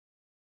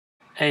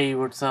Hey,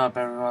 what's up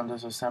everyone?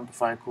 This is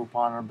Simplified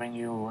Couponer bringing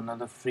you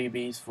another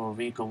freebies for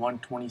week of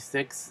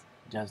 126,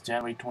 just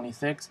January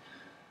 26th.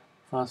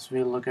 First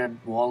we'll look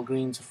at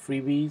Walgreens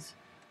freebies.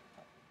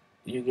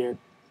 You get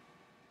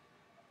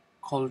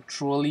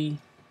culturally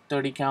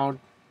 30 count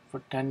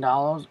for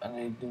 $10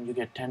 and then you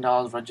get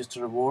 $10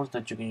 registered rewards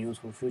that you can use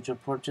for future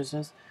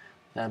purchases.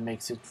 That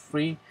makes it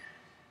free.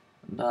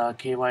 The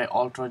KY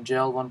Ultra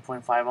Gel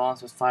 1.5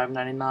 ounce is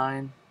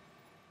 $5.99.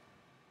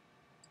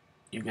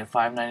 You get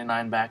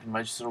 $5.99 back in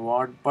registered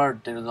reward,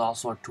 but there is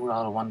also a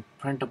 $2 one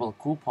printable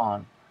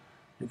coupon.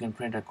 You can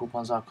print at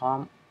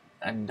coupons.com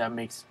and that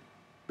makes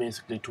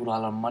basically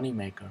 $2 money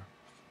maker.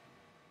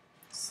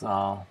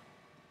 So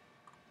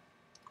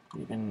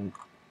you can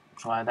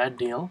try that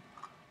deal.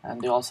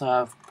 And they also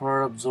have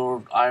per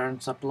absorbed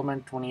iron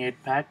supplement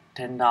 28 pack,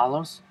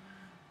 $10,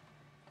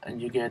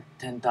 and you get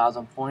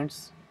 10,000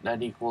 points.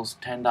 That equals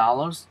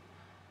 $10.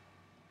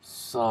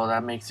 So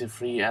that makes it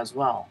free as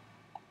well.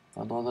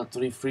 So those are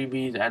 3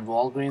 freebies at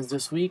Walgreens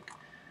this week.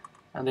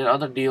 And there are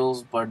other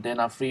deals, but they're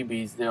not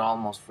freebies. They're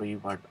almost free,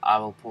 but I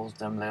will post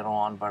them later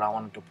on. But I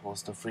wanted to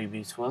post the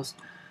freebies first.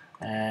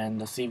 And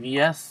the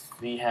CVS,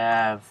 we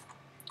have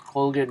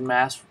Colgate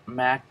Max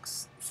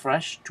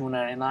Fresh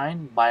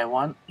 $2.99. Buy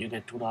one, you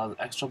get $2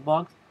 extra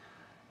bucks.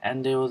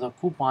 And there was a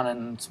coupon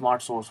in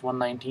Smart Source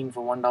 $1.19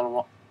 for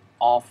 $1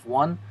 off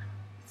one.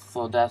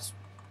 So that's,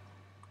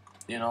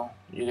 you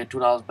get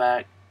 $2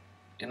 back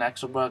in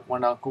extra buck,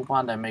 $1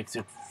 coupon. That makes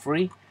it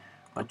free,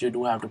 but you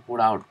do have to put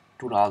out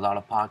 $2 out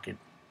of pocket.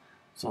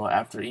 So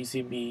after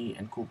ECB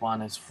and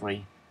coupon is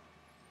free.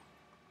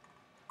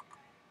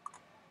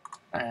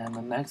 And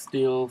the next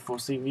deal for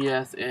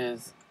CVS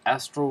is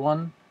Astro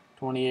One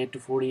 28 to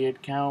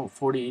 48 count,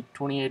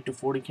 28 to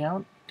 40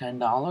 count,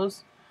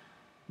 $10.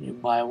 You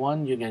buy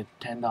one, you get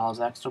 $10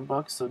 extra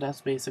bucks, so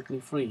that's basically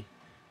free.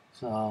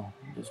 So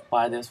just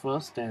buy this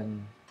first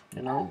and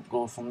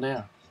go from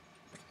there.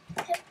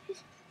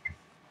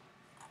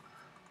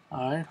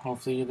 Alright,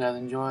 hopefully you guys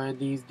enjoy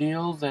these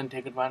deals and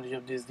take advantage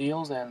of these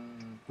deals,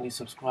 and please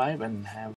subscribe and have